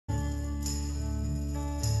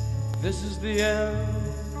This is the end,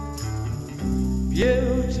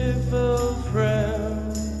 beautiful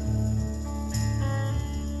friend.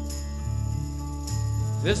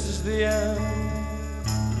 This is the end,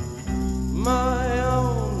 my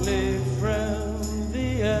only friend.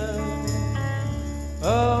 The end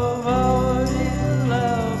of our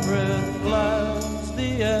elaborate plans.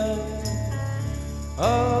 The end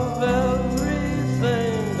of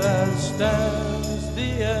everything that stands.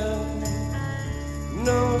 The end,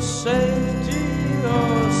 no safety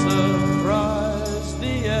or surprise.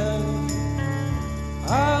 The end,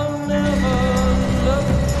 I'll never look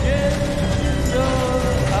into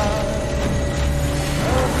your eyes again.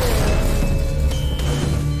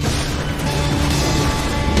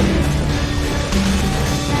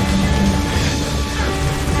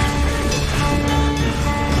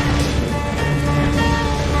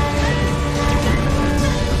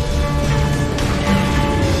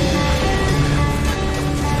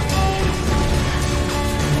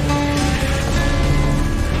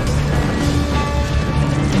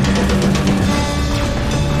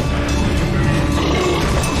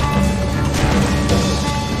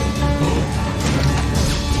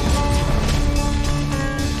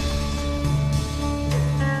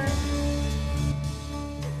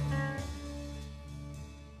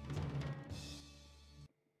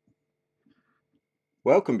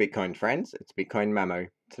 Welcome Bitcoin friends, it's Bitcoin Mamo.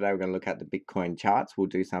 Today we're going to look at the Bitcoin charts, we'll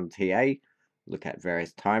do some TA, look at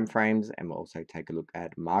various time frames, and we'll also take a look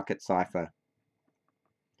at market cipher.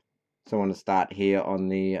 So I want to start here on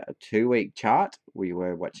the 2-week chart. We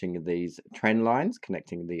were watching these trend lines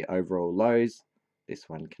connecting the overall lows, this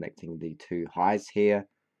one connecting the two highs here.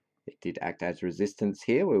 It did act as resistance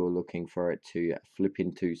here, we were looking for it to flip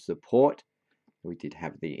into support. We did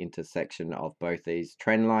have the intersection of both these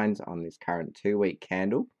trend lines on this current 2-week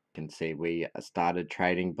candle. You can see we started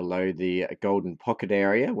trading below the golden pocket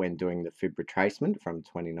area when doing the fib retracement from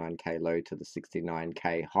 29k low to the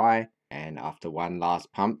 69k high. And after one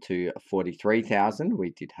last pump to 43,000, we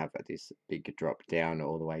did have this big drop down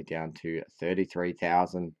all the way down to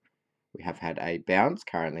 33,000. We have had a bounce.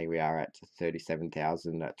 Currently we are at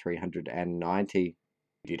 37,390.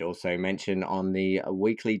 We did also mention on the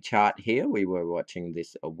weekly chart here, we were watching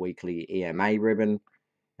this weekly EMA ribbon,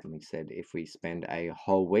 and we said if we spend a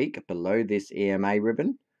whole week below this EMA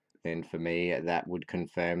ribbon, then for me that would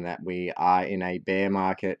confirm that we are in a bear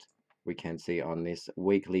market. We can see on this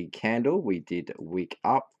weekly candle, we did wick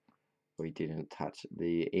up. We didn't touch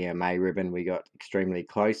the EMA ribbon. We got extremely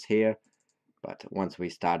close here. But once we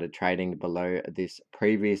started trading below this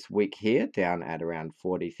previous wick here, down at around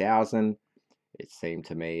 40,000, it seemed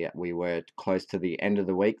to me we were close to the end of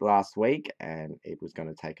the week last week, and it was going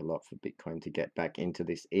to take a lot for Bitcoin to get back into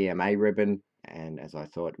this EMA ribbon. And as I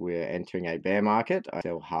thought we're entering a bear market, I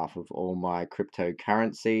sell half of all my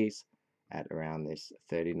cryptocurrencies at around this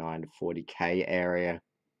 39 to 40k area,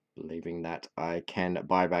 believing that I can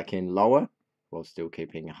buy back in lower while still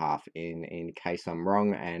keeping half in case I'm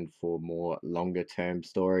wrong and for more longer term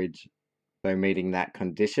storage. So meeting that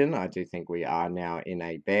condition, I do think we are now in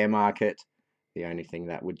a bear market. The only thing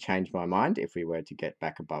that would change my mind if we were to get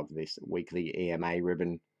back above this weekly EMA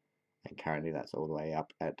ribbon, and currently that's all the way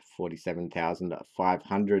up at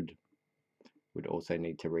 47,500. We'd also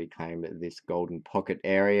need to reclaim this golden pocket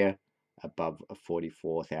area above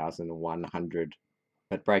 44,100.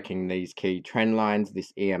 But breaking these key trend lines,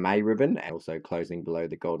 this EMA ribbon, and also closing below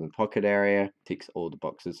the golden pocket area, ticks all the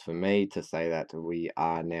boxes for me to say that we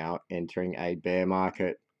are now entering a bear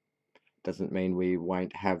market. Doesn't mean we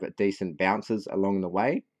won't have decent bounces along the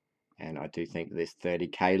way, and I do think this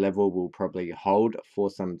 30k level will probably hold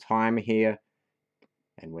for some time here,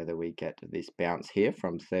 and whether we get this bounce here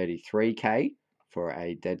from 33k for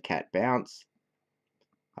a dead cat bounce,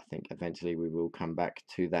 I think eventually we will come back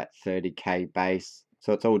to that 30k base.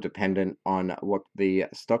 So it's all dependent on what the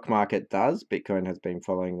stock market does. Bitcoin has been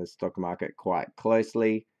following the stock market quite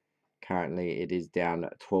closely. Currently it is down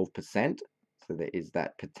 12%. So there is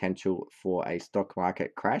that potential for a stock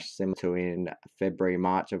market crash similar to in February,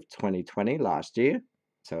 March of 2020 last year.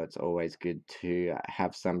 So it's always good to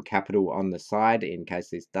have some capital on the side in case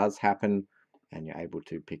this does happen and you're able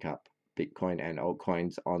to pick up Bitcoin and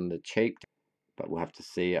altcoins on the cheap. But we'll have to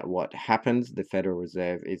see what happens. The Federal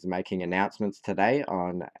Reserve is making announcements today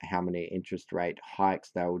on how many interest rate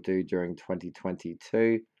hikes they will do during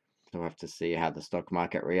 2022. So we'll have to see how the stock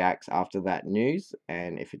market reacts after that news,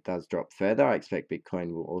 and if it does drop further, I expect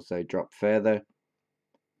Bitcoin will also drop further,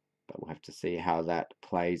 but we'll have to see how that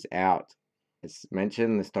plays out. As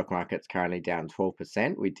mentioned, the stock market's currently down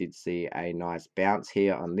 12%. We did see a nice bounce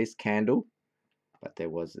here on this candle, but there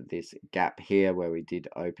was this gap here where we did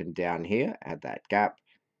open down here at that gap,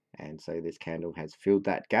 And so this candle has filled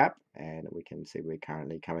that gap, and we can see we're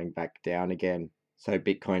currently coming back down again. So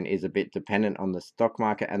Bitcoin is a bit dependent on the stock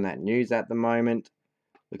market and that news at the moment.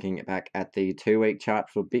 Looking back at the 2-week chart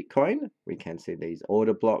for Bitcoin, we can see these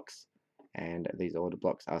order blocks, and these order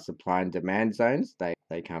blocks are supply and demand zones.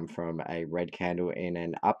 They come from a red candle in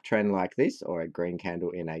an uptrend like this, or a green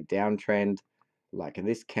candle in a downtrend like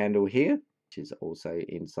this candle here, which is also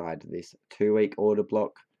inside this 2-week order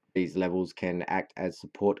block. These levels can act as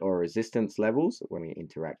support or resistance levels when we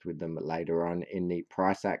interact with them later on in the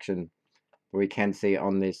price action. We can see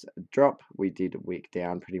on this drop, we did wick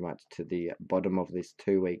down pretty much to the bottom of this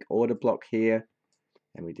 2-week order block here.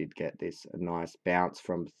 And we did get this nice bounce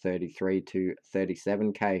from 33 to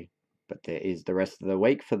 37k. But there is the rest of the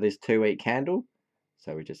week for this 2-week candle.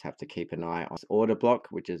 So we just have to keep an eye on this order block,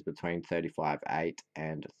 which is between 35.8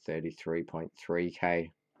 and 33.3k.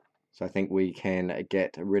 So I think we can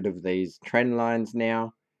get rid of these trend lines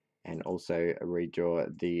now and also redraw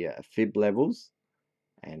the fib levels.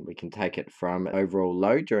 And we can take it from overall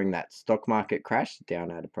low during that stock market crash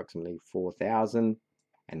down at approximately 4,000.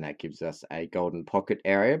 And that gives us a golden pocket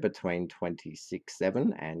area between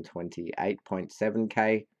 26.7 and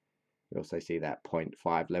 28.7k. We also see that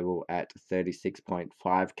 0.5 level at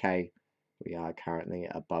 36.5k. We are currently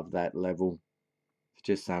above that level.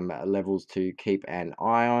 Just some levels to keep an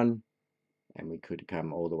eye on. And we could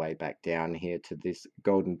come all the way back down here to this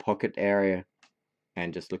golden pocket area.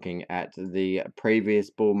 And just looking at the previous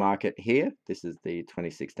bull market here, this is the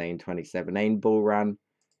 2016-2017 bull run.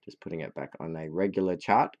 Just putting it back on a regular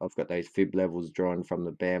chart. I've got those fib levels drawn from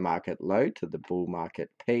the bear market low to the bull market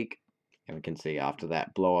peak. And we can see after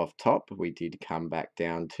that blow off top, we did come back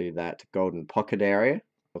down to that golden pocket area.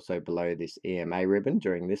 Also below this EMA ribbon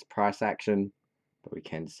during this price action. But we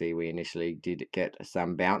can see we initially did get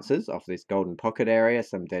some bounces off this golden pocket area,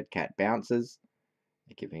 some dead cat bounces,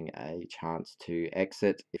 giving a chance to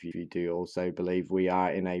exit if you do also believe we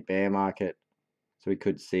are in a bear market. So we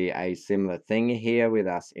could see a similar thing here with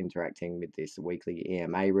us interacting with this weekly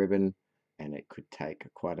EMA ribbon, and it could take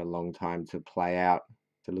quite a long time to play out.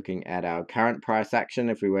 So looking at our current price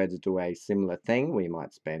action, if we were to do a similar thing, we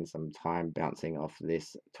might spend some time bouncing off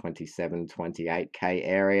this 27, 28k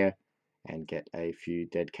area and get a few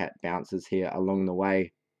dead cat bounces here along the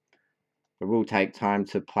way. It will take time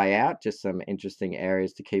to play out, just some interesting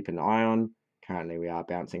areas to keep an eye on. Currently we are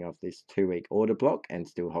bouncing off this 2-week order block and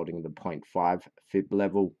still holding the 0.5 fib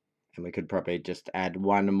level. And we could probably just add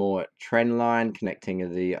one more trend line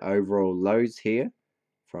connecting the overall lows here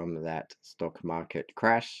from that stock market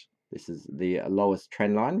crash. This is the lowest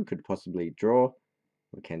trend line we could possibly draw.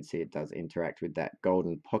 We can see it does interact with that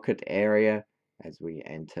golden pocket area as we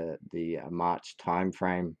enter the March time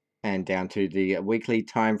frame. And down to the weekly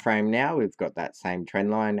time frame now, we've got that same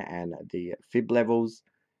trend line and the fib levels.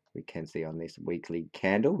 We can see on this weekly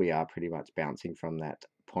candle, we are pretty much bouncing from that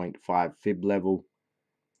 0.5 fib level.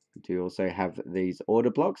 We do also have these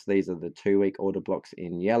order blocks. These are the 2-week order blocks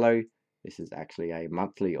in yellow. This is actually a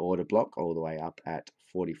monthly order block all the way up at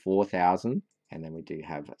 44,000. And then we do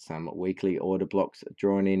have some weekly order blocks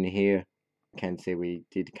drawn in here. You can see we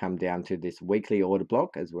did come down to this weekly order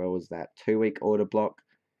block as well as that 2-week order block.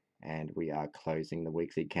 And we are closing the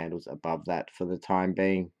weekly candles above that for the time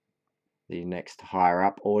being. The next higher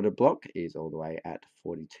up order block is all the way at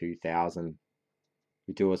 42,000.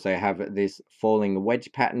 We do also have this falling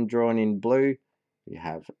wedge pattern drawn in blue. We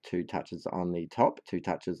have 2 touches on the top, 2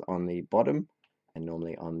 touches on the bottom, and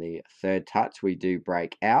normally on the 3rd touch we do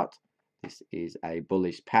break out. This is a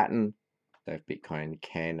bullish pattern. So if Bitcoin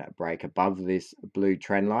can break above this blue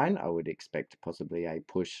trend line, I would expect possibly a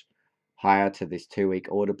push higher to this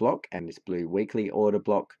 2-week order block and this blue weekly order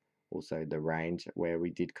block. Also the range where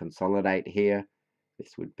we did consolidate here.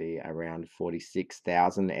 This would be around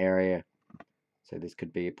 46,000 area. So this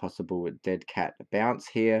could be a possible dead cat bounce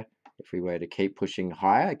here. If we were to keep pushing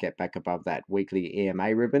higher, get back above that weekly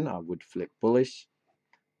EMA ribbon, I would flip bullish.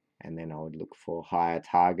 And then I would look for higher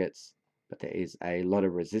targets. But there is a lot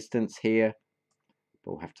of resistance here.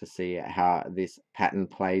 We'll have to see how this pattern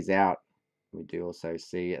plays out. We do also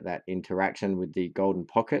see that interaction with the golden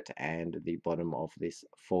pocket and the bottom of this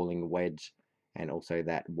falling wedge, and also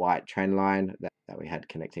that white trend line that we had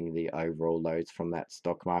connecting the overall lows from that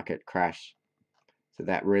stock market crash. So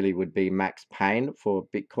that really would be max pain for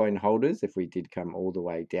Bitcoin holders if we did come all the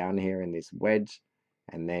way down here in this wedge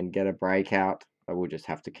and then get a breakout. I will just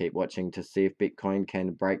have to keep watching to see if Bitcoin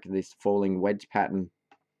can break this falling wedge pattern.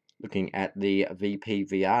 Looking at the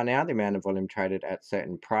VPVR now, the amount of volume traded at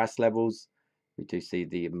certain price levels, we do see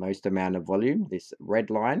the most amount of volume. This red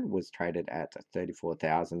line was traded at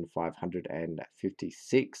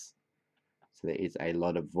 34,556. So there is a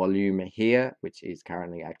lot of volume here, which is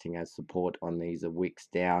currently acting as support on these wicks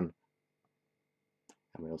down.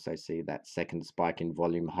 And we also see that second spike in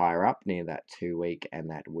volume higher up near that 2-week and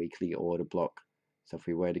that weekly order block. So if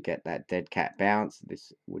we were to get that dead cat bounce,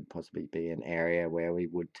 this would possibly be an area where we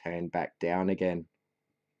would turn back down again.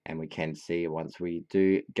 And we can see once we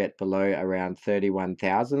do get below around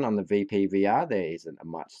 31,000 on the VPVR, there isn't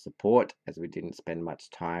much support, as we didn't spend much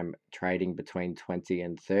time trading between 20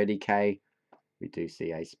 and 30k. We do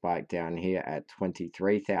see a spike down here at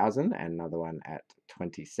 23,000 and another one at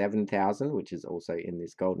 27,000, which is also in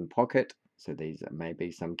this golden pocket. So these may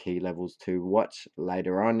be some key levels to watch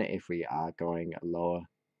later on if we are going lower.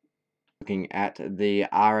 Looking at the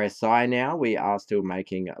RSI now, we are still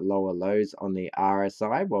making lower lows on the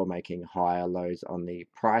RSI while making higher lows on the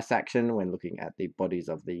price action when looking at the bodies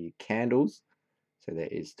of the candles. So there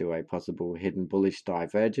is still a possible hidden bullish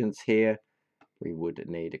divergence here. We would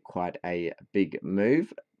need quite a big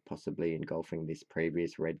move, possibly engulfing this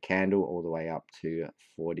previous red candle all the way up to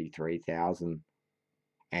 43,000.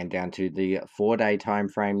 And down to the 4-day time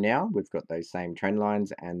frame now, we've got those same trend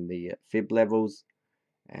lines and the fib levels.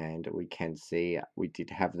 And we can see we did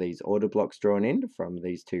have these order blocks drawn in from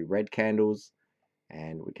these two red candles.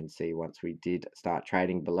 And we can see once we did start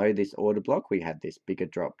trading below this order block, we had this bigger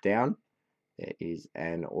drop down. There is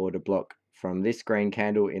an order block from this green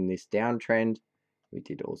candle in this downtrend. We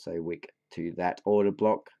did also wick to that order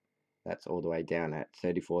block. That's all the way down at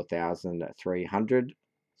 34,300.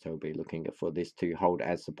 So we'll be looking for this to hold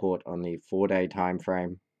as support on the 4-day time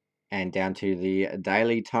frame. And down to the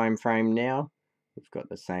daily time frame now. We've got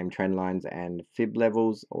the same trend lines and fib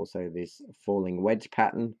levels, also this falling wedge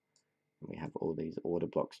pattern. We have all these order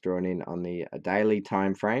blocks drawn in on the daily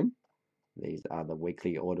time frame. These are the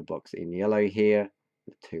weekly order blocks in yellow here,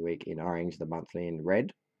 the 2-week in orange, the monthly in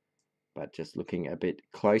red. But just looking a bit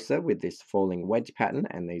closer with this falling wedge pattern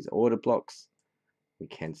and these order blocks, we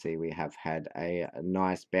can see we have had a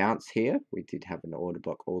nice bounce here. We did have an order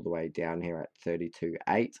block all the way down here at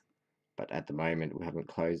 32.8. But at the moment, we haven't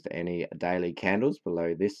closed any daily candles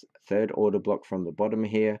below this third order block from the bottom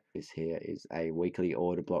here. This here is a weekly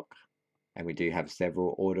order block. And we do have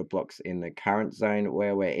several order blocks in the current zone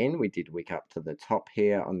where we're in. We did wick up to the top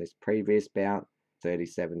here on this previous bounce,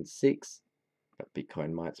 37.6. But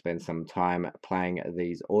Bitcoin might spend some time playing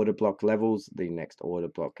these order block levels. The next order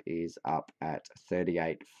block is up at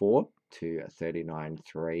 38.4 to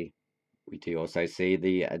 39.3. We do also see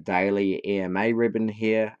the daily EMA ribbon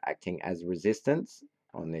here acting as resistance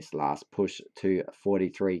on this last push to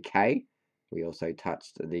 43k. We also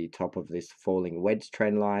touched the top of this falling wedge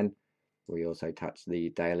trend line. We also touched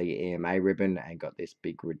the daily EMA ribbon and got this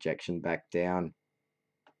big rejection back down.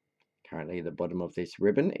 Currently the bottom of this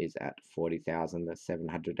ribbon is at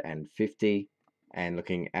 40,750. And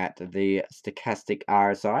looking at the stochastic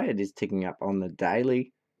RSI, it is ticking up on the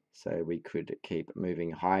daily. So we could keep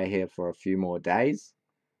moving higher here for a few more days.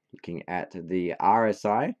 Looking at the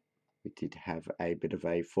RSI, we did have a bit of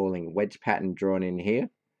a falling wedge pattern drawn in here.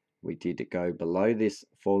 We did go below this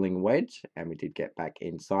falling wedge and we did get back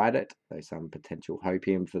inside it. So some potential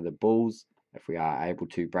hopium for the bulls if we are able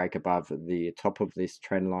to break above the top of this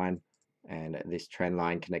trend line. And this trend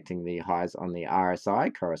line connecting the highs on the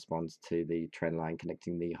RSI corresponds to the trend line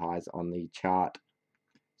connecting the highs on the chart.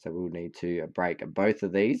 So we'll need to break both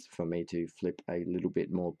of these for me to flip a little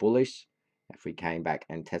bit more bullish. If we came back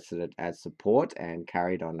and tested it as support and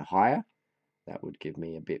carried on higher, that would give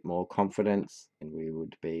me a bit more confidence and we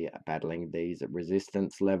would be battling these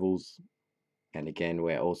resistance levels. And again,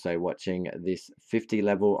 we're also watching this 50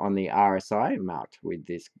 level on the RSI marked with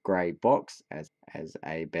this grey box as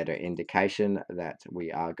a better indication that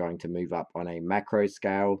we are going to move up on a macro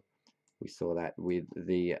scale. We saw that with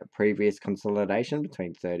the previous consolidation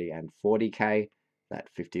between 30 and 40k. That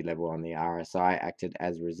 50 level on the RSI acted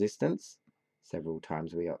as resistance. Several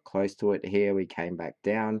times we got close to it here, we came back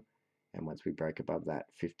down. And once we broke above that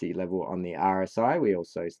 50 level on the RSI, we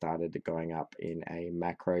also started going up in a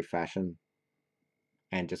macro fashion.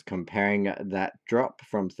 And just comparing that drop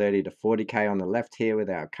from 30 to 40k on the left here with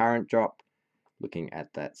our current drop, looking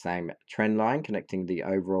at that same trend line connecting the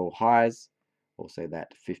overall highs, also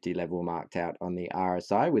that 50 level marked out on the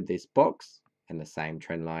RSI with this box, and the same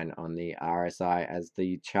trend line on the RSI as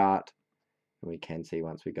the chart. And we can see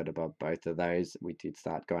once we got above both of those, we did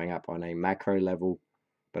start going up on a macro level,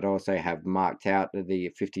 but also have marked out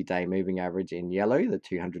the 50-day moving average in yellow, the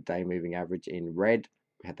 200-day moving average in red.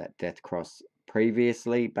 We had that death cross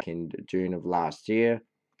previously back in June of last year,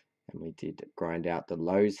 and we did grind out the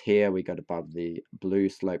lows here. We got above the blue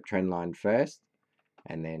slope trend line first,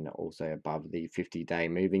 and then also above the 50-day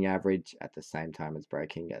moving average at the same time as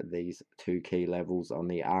breaking these two key levels on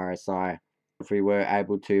the RSI. If we were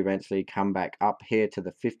able to eventually come back up here to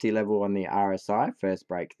the 50 level on the RSI, first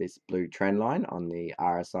break this blue trend line on the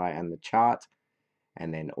RSI and the chart,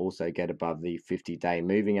 and then also get above the 50-day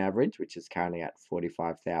moving average, which is currently at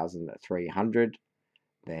 45,300,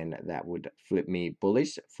 then that would flip me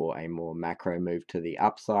bullish for a more macro move to the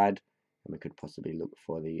upside. And we could possibly look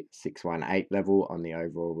for the 618 level on the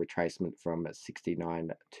overall retracement from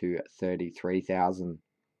 69 to 33,000.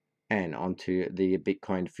 And onto the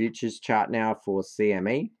Bitcoin futures chart now for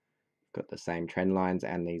CME. Got the same trend lines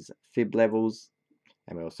and these fib levels.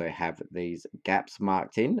 And we also have these gaps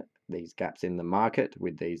marked in, these gaps in the market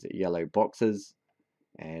with these yellow boxes.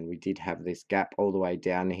 And we did have this gap all the way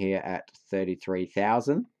down here at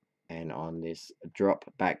 33,000. And on this drop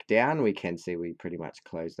back down, we can see we pretty much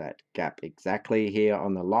closed that gap exactly here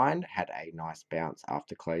on the line, had a nice bounce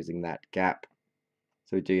after closing that gap.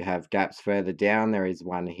 So we do have gaps further down. There is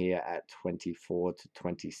one here at 24 to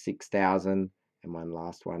 26,000 and one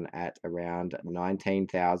last one at around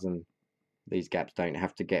 19,000. These gaps don't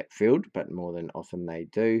have to get filled, but more than often they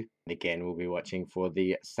do. And again, we'll be watching for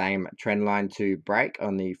the same trend line to break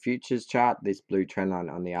on the futures chart, this blue trend line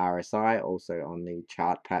on the RSI, also on the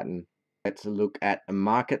chart pattern. Let's look at a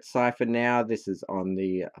market cipher now. This is on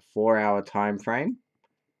the 4-hour time frame.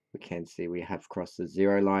 We can see we have crossed the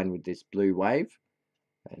zero line with this blue wave,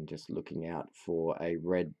 and just looking out for a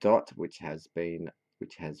red dot, which has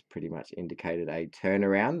pretty much indicated a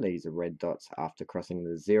turnaround. These are red dots after crossing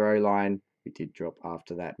the zero line. We did drop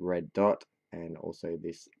after that red dot and also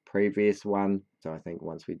this previous one. So I think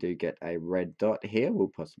once we do get a red dot here,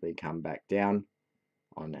 we'll possibly come back down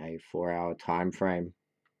on a 4-hour time frame.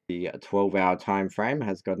 The 12-hour time frame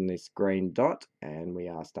has gotten this green dot and we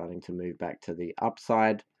are starting to move back to the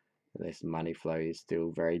upside. This money flow is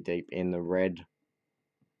still very deep in the red.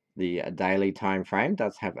 The daily time frame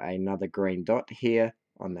does have another green dot here.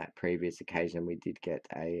 On that previous occasion, we did get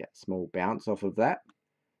a small bounce off of that.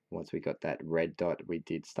 Once we got that red dot, we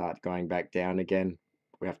did start going back down again.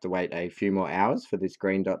 We have to wait a few more hours for this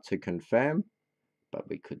green dot to confirm, but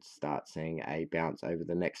we could start seeing a bounce over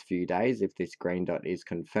the next few days if this green dot is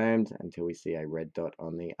confirmed until we see a red dot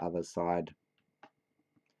on the other side.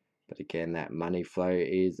 But again, that money flow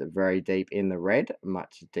is very deep in the red,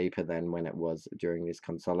 much deeper than when it was during this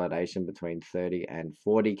consolidation between 30 and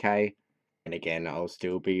 40k. And again, I'll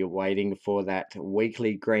still be waiting for that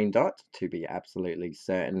weekly green dot to be absolutely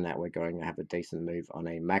certain that we're going to have a decent move on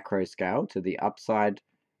a macro scale to the upside,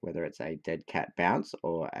 whether it's a dead cat bounce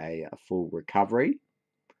or a full recovery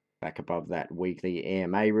back above that weekly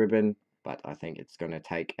EMA ribbon. But I think it's going to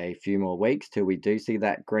take a few more weeks till we do see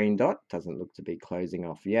that green dot. Doesn't look to be closing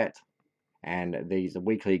off yet. And these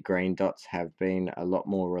weekly green dots have been a lot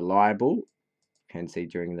more reliable. You can see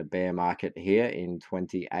during the bear market here in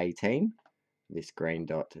 2018. This green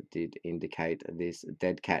dot did indicate this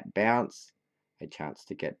dead cat bounce, a chance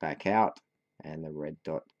to get back out, and the red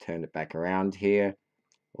dot turned it back around here.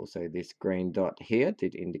 Also, this green dot here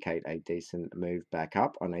did indicate a decent move back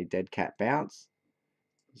up on a dead cat bounce.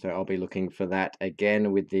 So I'll be looking for that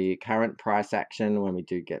again with the current price action when we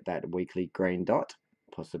do get that weekly green dot.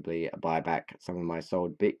 Possibly buy back some of my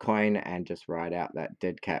sold Bitcoin and just ride out that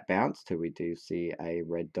dead cat bounce till we do see a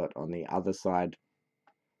red dot on the other side.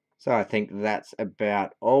 So I think that's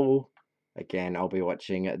about all. Again, I'll be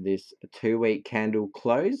watching this 2-week candle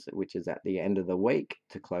close, which is at the end of the week,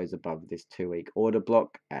 to close above this 2-week order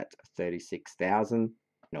block at 36,000.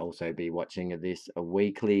 And also be watching this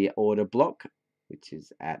weekly order block, which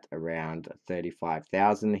is at around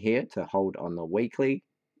 35,000 here to hold on the weekly.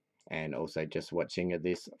 And also just watching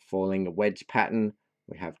this falling wedge pattern.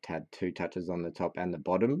 We have had 2 touches on the top and the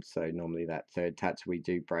bottom, so normally that third touch we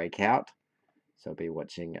do break out. So I'll be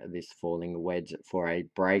watching this falling wedge for a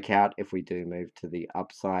breakout if we do move to the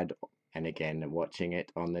upside. And again, watching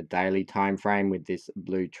it on the daily time frame with this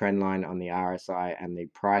blue trend line on the RSI and the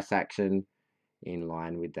price action in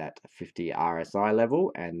line with that 50 RSI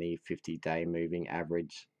level and the 50-day moving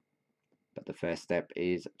average. But the first step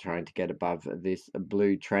is trying to get above this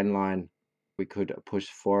blue trend line. We could push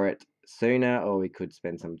for it sooner, or we could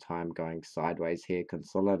spend some time going sideways here,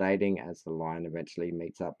 consolidating as the line eventually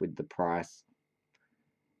meets up with the price.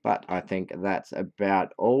 But I think that's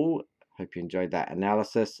about all. Hope you enjoyed that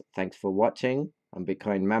analysis. Thanks for watching. I'm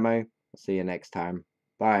Bitcoin Mamo. I'll see you next time.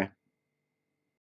 Bye.